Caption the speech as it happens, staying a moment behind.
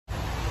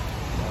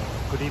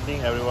Good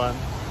evening, everyone.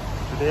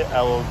 Today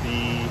I will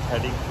be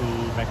heading to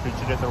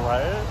Macritchie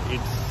Reservoir.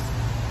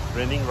 It's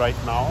raining right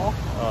now.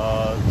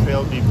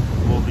 Trail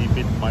will be a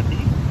bit muddy.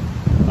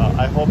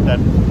 I hope that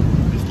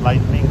this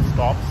lightning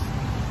stops.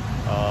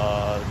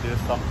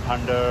 There's some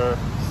thunder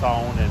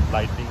sound and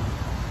lightning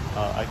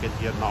I can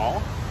hear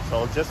now. So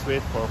I'll just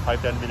wait for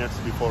 5-10 minutes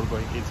before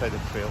going inside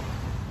the trail.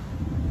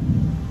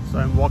 So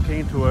I'm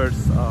walking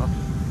towards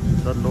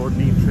the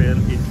Lordney Trail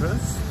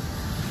entrance.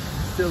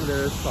 Still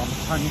there is some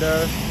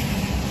thunder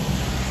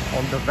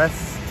on the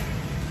west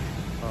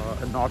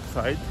and north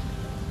side.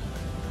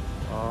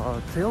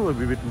 Trail will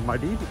be a bit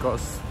muddy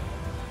because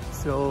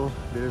still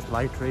there is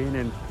light rain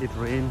and it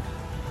rained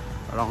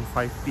around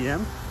 5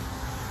 p.m.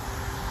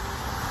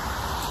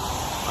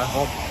 I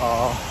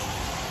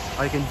hope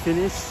I can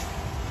finish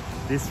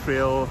this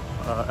trail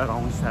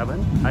around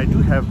 7. I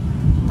do have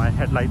my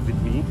headlight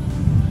with me.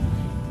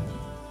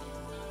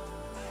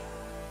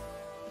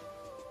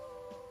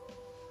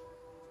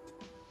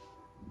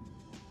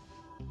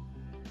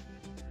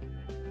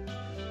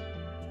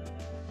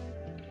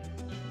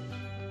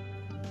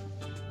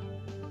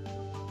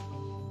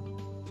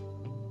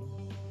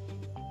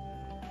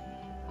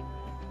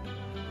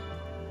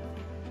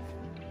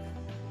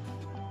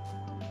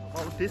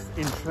 This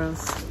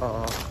entrance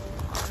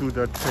to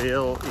the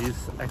trail is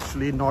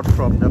actually not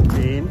from the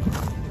main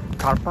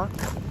car park.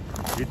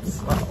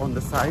 It's on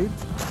the side,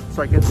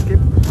 so I can skip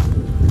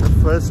the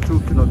first 2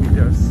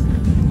 kilometers.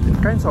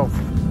 It kind of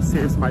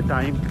saves my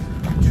time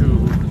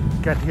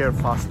to get here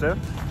faster.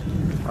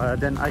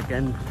 Then I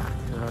can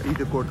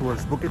either go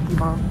towards Bukit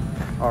Timah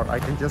or I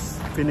can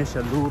just finish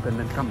a loop and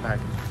then come back.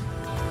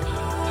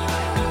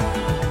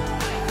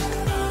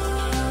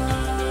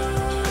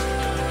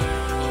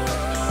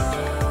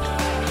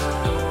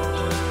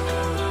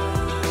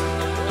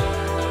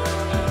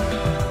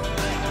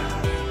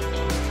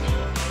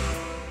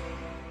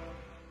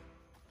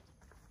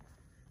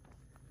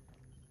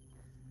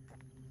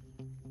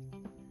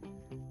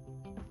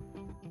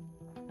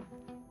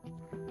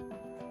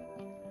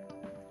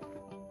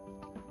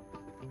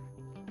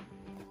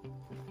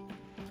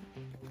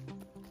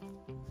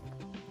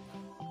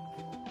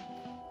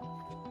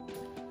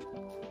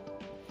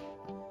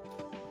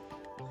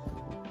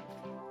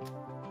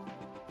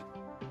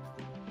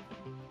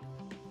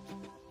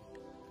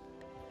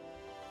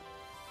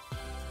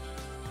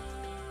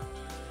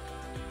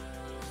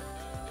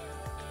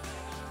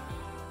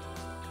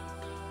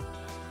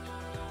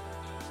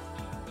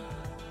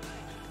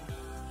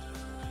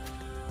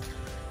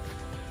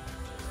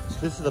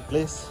 This is the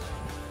place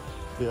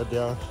where they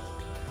are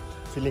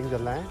filling the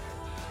land.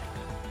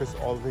 It's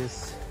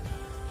always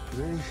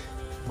very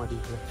muddy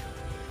here.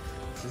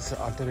 This is an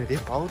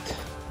alternative route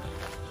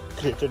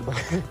created by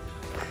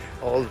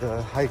all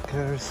the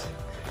hikers,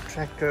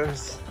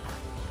 trekkers.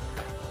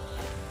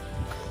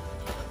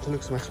 It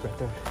looks much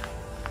better.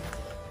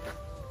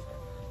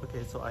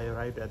 Okay, so I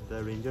arrived at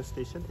the ranger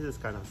station. This is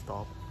kind of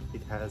stop.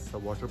 It has a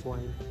water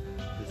point,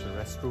 there's a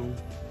restroom,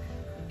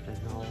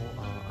 and now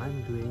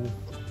I'm doing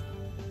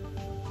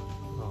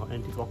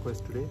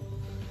anti-clockwise today.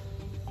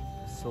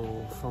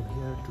 So from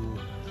here to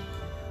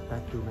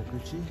back to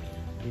Macritchie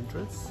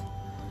entrance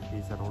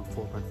is around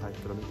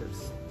 4.5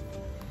 kilometers.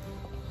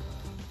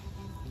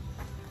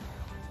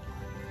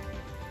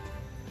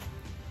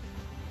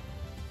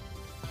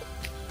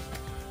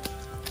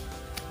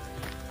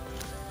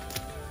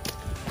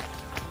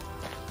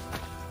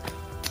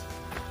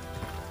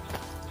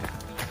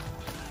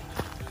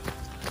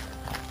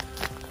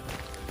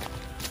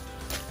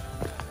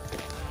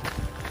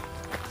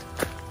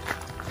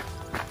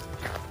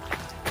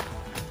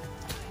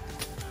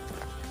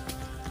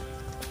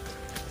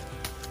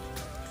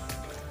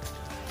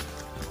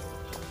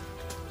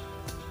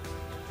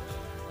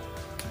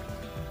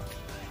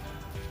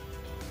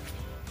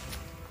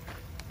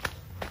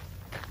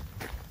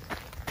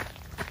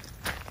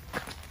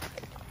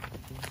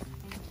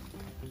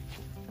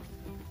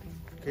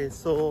 Okay,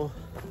 so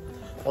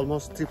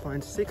almost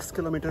 3.6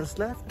 kilometers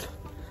left.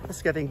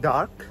 It's getting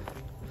dark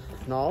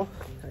now,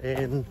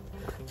 and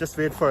just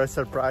wait for a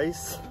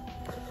surprise.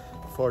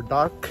 For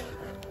dark,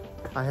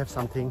 I have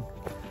something.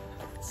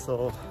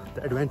 So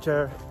the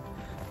adventure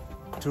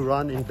to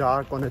run in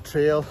dark on a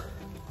trail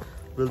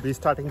will be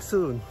starting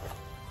soon.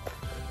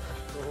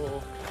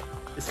 So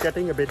it's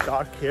getting a bit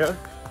dark here.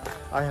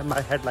 I have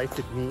my headlight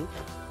with me,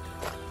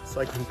 so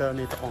I can turn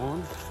it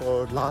on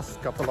for last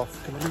couple of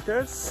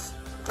kilometers.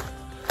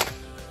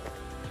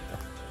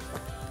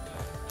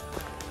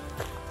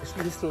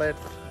 This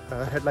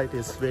headlight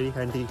is very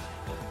handy.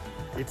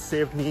 It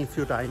saved me a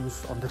few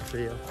times on the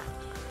trail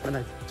when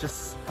I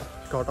just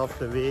got off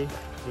the way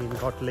and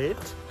got late.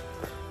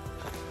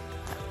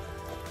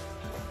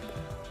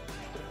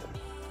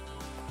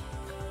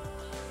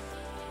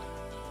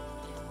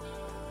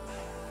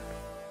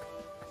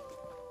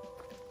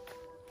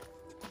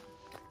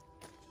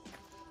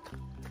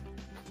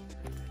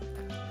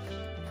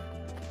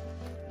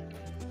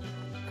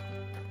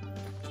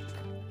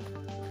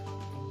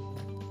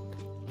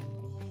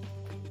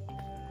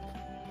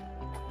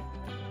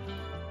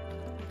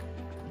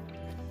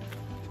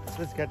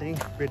 it's getting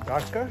a bit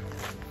darker.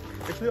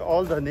 Actually,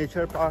 all the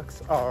nature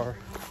parks are,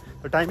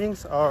 the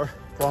timings are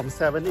from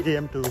 7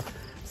 a.m. to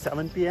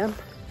 7 p.m.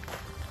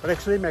 But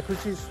actually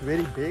Macritchie is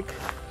very big.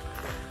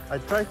 I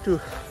tried to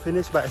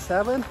finish by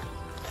 7,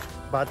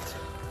 but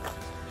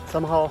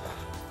somehow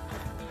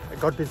I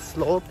got a bit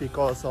slow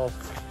because of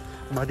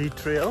muddy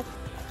trail,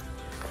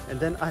 and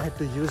then I had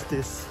to use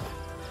this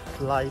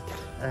light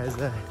as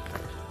a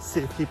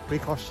safety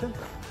precaution.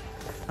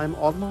 I'm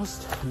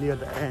almost near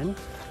the end,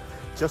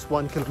 just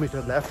 1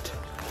 kilometer left.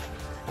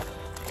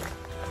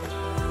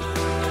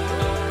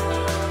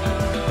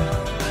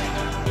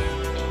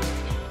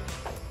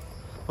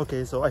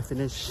 Okay, so I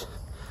finished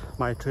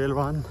my trail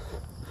run,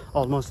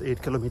 almost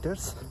 8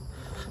 kilometers.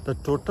 The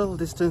total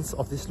distance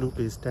of this loop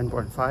is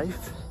 10.5.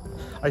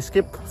 I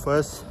skipped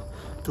first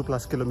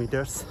 2+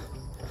 kilometers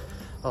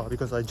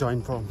because I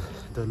joined from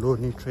the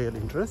Lorne Trail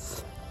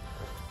entrance,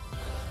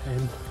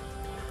 and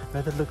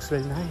weather looks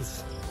very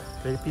nice,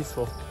 very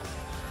peaceful.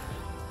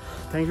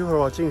 Thank you for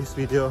watching this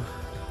video.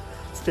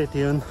 Stay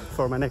tuned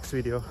for my next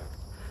video.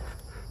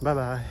 Bye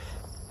bye.